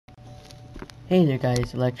Hey there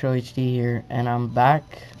guys, Electro HD here, and I'm back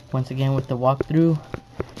once again with the walkthrough.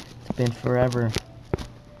 It's been forever.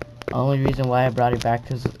 The only reason why I brought it back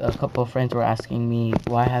is a couple of friends were asking me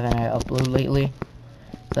why haven't I uploaded lately.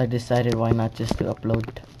 So I decided why not just to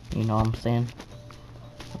upload, you know what I'm saying?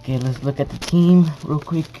 Okay, let's look at the team real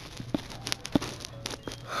quick.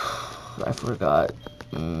 I forgot.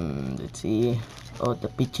 Let's see. Oh, the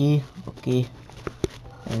Pichi, okay.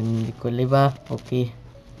 And the Koliva, okay.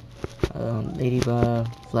 Ladybug,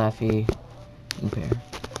 Flaffy, and Pear.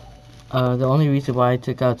 The only reason why I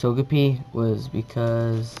took out Togepi was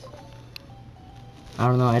because I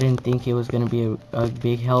don't know, I didn't think it was gonna be a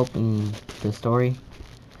big help in the story.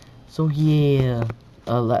 So yeah,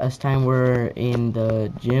 last time we're in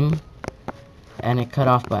the gym and it cut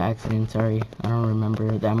off by accident. Sorry, I don't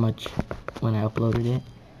remember that much when I uploaded it.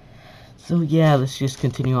 So yeah, let's just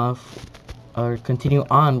continue on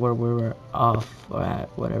where we were off or at,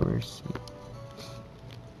 whatever.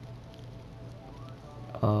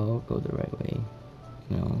 Oh, go the right way.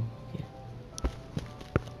 No, yeah.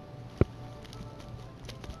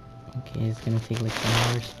 Okay, it's gonna take like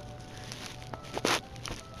 10 hours.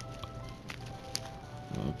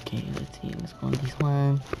 Okay, let's see. Let's go on this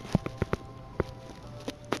one.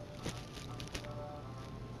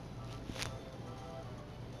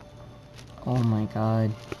 Oh my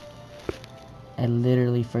god. I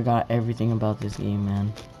literally forgot everything about this game,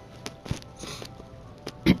 man.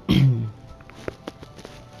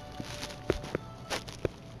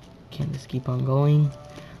 Okay, let's keep on going.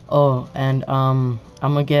 Oh, and I'm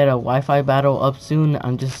gonna get a Wi-Fi battle up soon.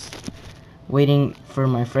 I'm just waiting for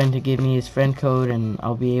my friend to give me his friend code and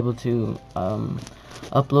I'll be able to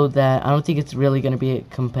upload that. I don't think it's really gonna be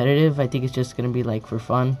competitive. I think it's just gonna be like for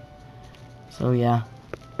fun. So yeah.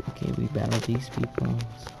 Okay, we battle these people.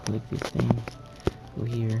 Let's click these things. Go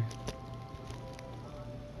here.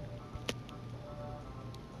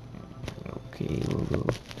 Okay, we'll go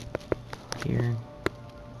here.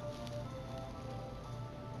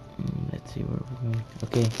 Let's see where we're going.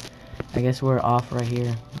 Okay, I guess we're off right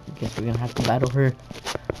here. I guess we're gonna have to battle her.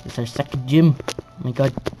 It's our second gym. Oh my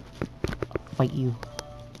god. I'll fight you.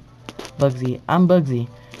 Bugsy. I'm Bugsy.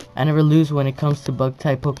 I never lose when it comes to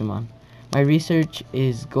bug-type Pokemon. My research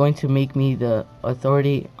is going to make me the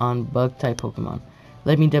authority on bug-type Pokemon.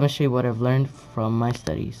 Let me demonstrate what I've learned from my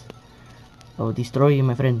studies. I'll destroy you,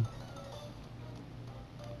 my friend.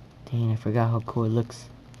 Dang, I forgot how cool it looks.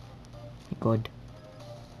 My god.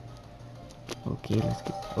 Okay, let's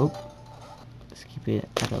keep it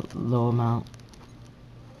at a low amount.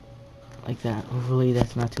 Like that. Hopefully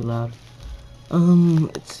that's not too loud.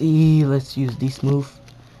 Let's see. Let's use this move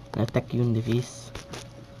and attack you in the face.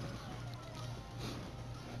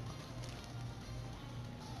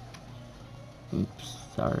 Oops,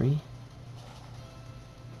 sorry.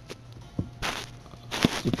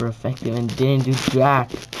 Super effective and didn't do jack.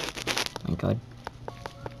 Oh my god.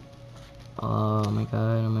 Oh my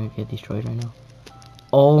god, I'm gonna get destroyed right now.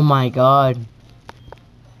 Oh my god.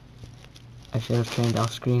 I should have trained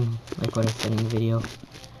off screen, like what I said in the video.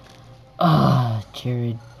 Ah,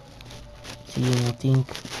 Jared. See, I think.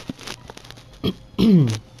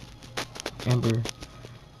 Ember.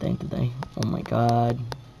 Time to die. Oh my god.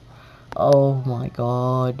 Oh my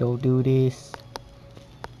god, don't do this.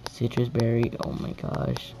 Citrus berry. Oh my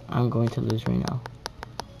gosh. I'm going to lose right now.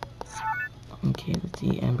 Okay, let's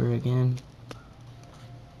see. Ember again.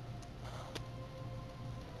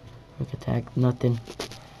 Quick attack. Nothing.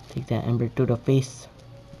 Take that Ember to the face.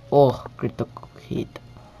 Oh, critical hit.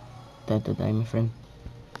 Time to die, my friend.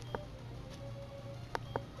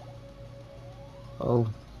 Oh,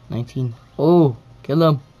 19. Oh, kill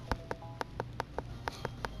him.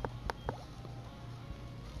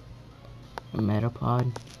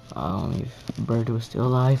 Metapod. If Bird was still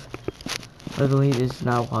alive. By the way, this is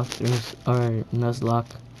not walkthroughs or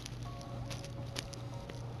Nuzlocke.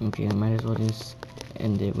 Okay, I might as well just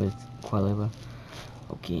end it with Qualiva.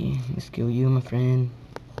 Okay, let's kill you, my friend.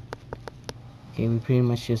 Okay, we pretty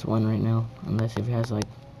much just won right now, unless if it has like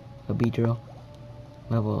a Beedrill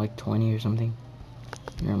level like 20 or something.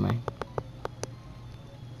 Never mind.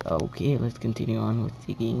 Okay, let's continue on with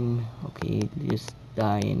the game. Okay, just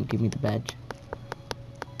die and give me the badge.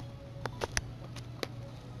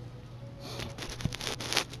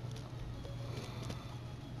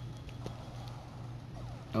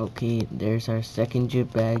 Okay, there's our second gym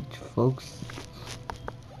badge, folks.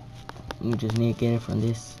 We just need to get it from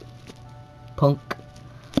this punk,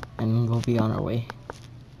 and we'll be on our way.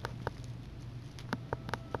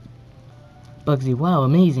 Bugsy, wow,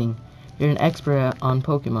 amazing. You're an expert on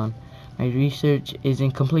Pokemon. My research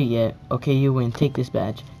isn't complete yet. Okay, you win. Take this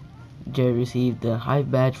badge. Jared received the Hive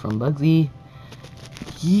badge from Bugsy.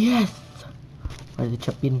 Yes! Where's the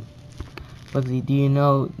champion? Bugsy, do you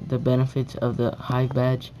know the benefits of the Hive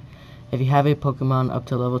Badge? If you have a Pokemon up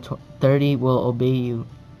to level 30 will obey you,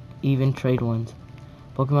 even trade ones.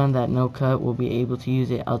 Pokemon that no cut will be able to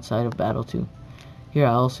use it outside of battle too. Here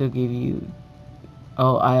I also give you...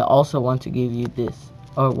 Oh, I also want to give you this.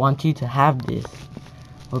 Or want you to have this.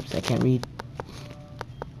 Oops, I can't read.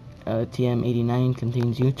 TM89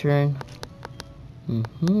 contains U-turn.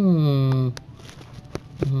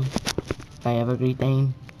 I have a great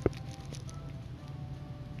time.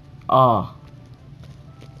 Oh,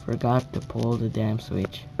 forgot to pull the damn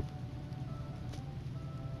switch.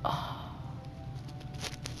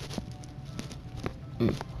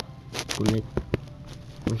 Pull it.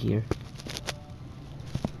 We're here.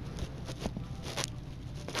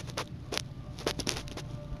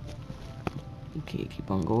 Okay, keep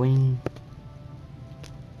on going.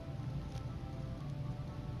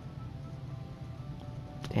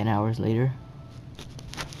 Ten hours later.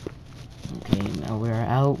 Okay, now we're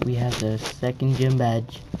out. We have the second gym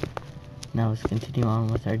badge. Now let's continue on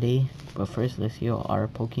with our day. But first, let's heal our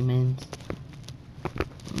Pokemons.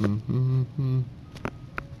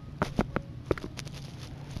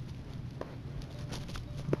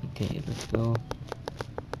 Okay, let's go.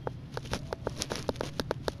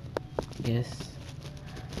 Yes.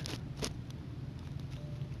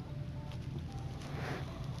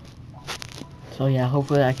 So yeah,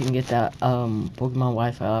 hopefully I can get that Pokemon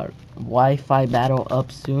Wi-Fi battle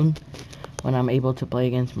up soon when I'm able to play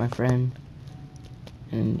against my friend.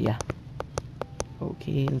 And yeah.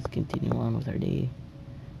 Okay, let's continue on with our day.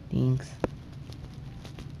 Thanks.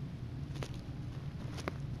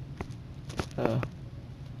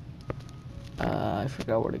 I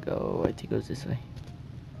forgot where to go. I think it goes this way.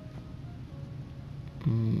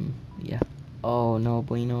 Yeah. Oh no,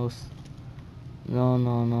 buenos.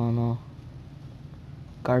 No.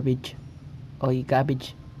 Garbage. Oh, you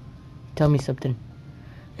garbage. Tell me something.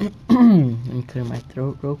 Let me clear my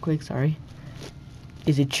throat real quick, sorry.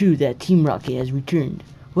 Is it true that Team Rocket has returned?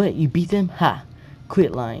 What, you beat them? Ha!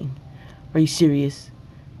 Quit lying. Are you serious?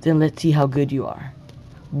 Then let's see how good you are.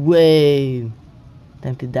 Whoa!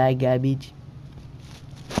 Time to die, garbage.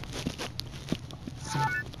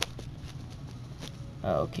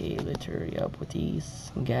 Okay, let's hurry up with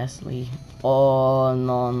these. Ghastly. Oh,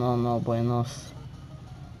 no, buenos.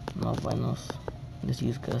 No buenos. Let's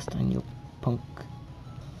use Gust on you, punk.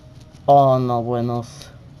 Oh, no buenos.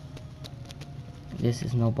 This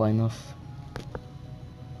is no buenos.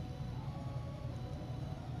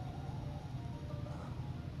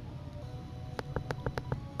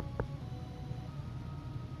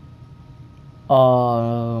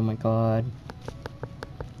 Oh my god.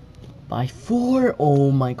 By 4?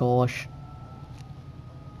 Oh my gosh.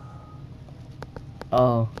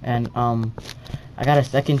 Oh, and I got a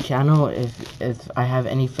second channel if I have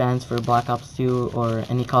any fans for Black Ops 2 or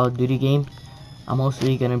any Call of Duty game. I'm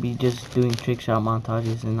mostly gonna be just doing trick shot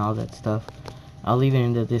montages and all that stuff. I'll leave it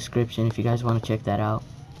in the description if you guys want to check that out.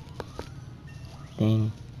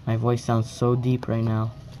 Dang, my voice sounds so deep right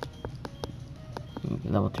now.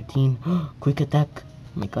 Level 13. Quick attack.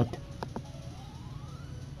 Oh my god.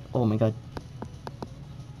 Oh my god.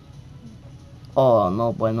 Oh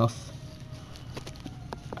no buenos.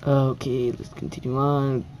 Okay, let's continue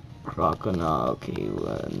on. Crocodile. Okay,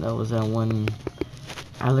 that was that one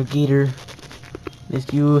alligator.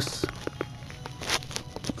 Let's use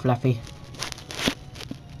Fluffy.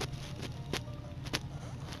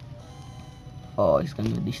 Oh, he's gonna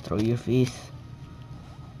destroy your face.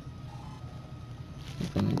 He's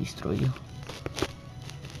gonna destroy you.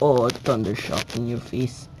 Oh, thunder shock in your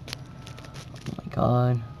face. Oh my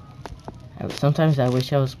god. Sometimes I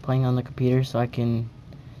wish I was playing on the computer so I can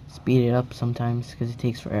speed it up sometimes because it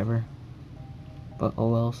takes forever. But oh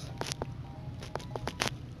wells.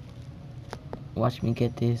 Watch me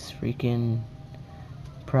get this freaking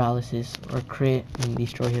paralysis or crit and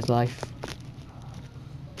destroy his life.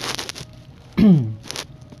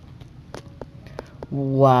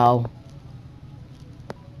 Wow.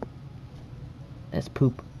 That's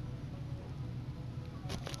poop.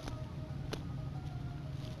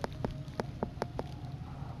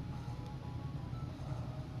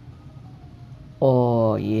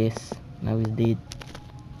 Oh yes, now he's dead.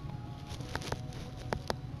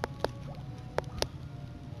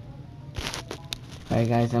 Alright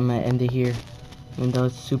guys, I'm gonna end it here. Even though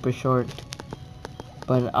it's super short.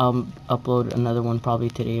 But I'll upload another one probably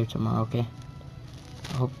today or tomorrow, okay?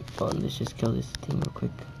 I hope, oh, let's just kill this thing real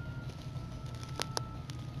quick.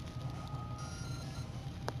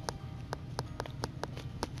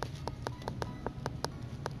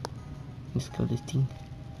 Let's kill this thing.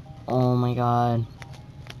 Oh my god.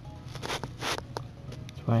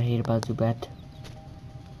 That's what I hate about Zubat.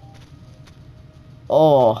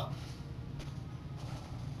 Oh.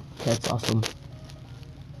 That's awesome.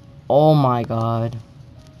 Oh my god.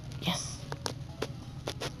 Yes.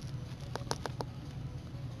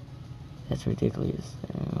 That's ridiculous.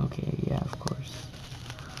 Okay, yeah, of course.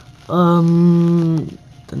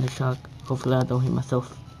 Thundershock. Hopefully I don't hit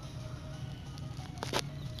myself.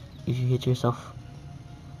 If you hit yourself.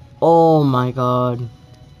 Oh my god.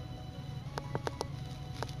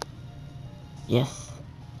 Yes.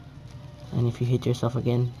 And if you hit yourself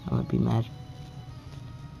again, I'm gonna be mad.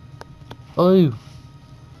 Oh!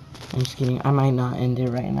 I'm just kidding. I might not end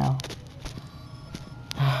it right now.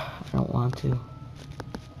 I don't want to.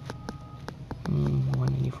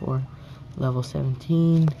 184. Level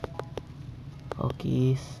 17.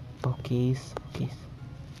 Pokies. Pokies. Pokies.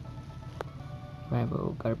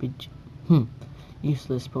 Rival garbage.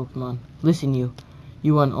 Useless Pokemon. Listen, you.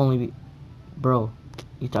 You want only be... Bro,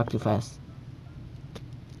 you talk too fast.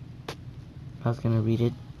 I was gonna read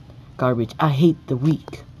it. Garbage. I hate the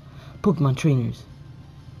weak. Pokemon trainers.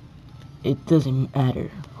 It doesn't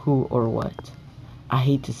matter who or what. I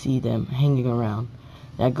hate to see them hanging around.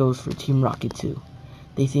 That goes for Team Rocket too.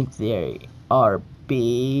 They think they are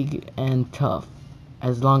big and tough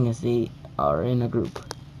as long as they are in a group.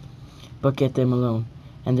 But get them alone.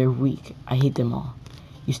 And they're weak. I hate them all.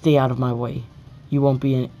 You stay out of my way. You won't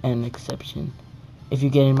be an exception. If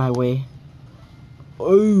you get in my way...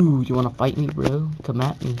 Oh, you wanna fight me, bro? Come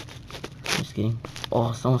at me. Just kidding.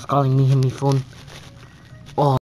 Oh, someone's calling me. Hit me phone. Oh.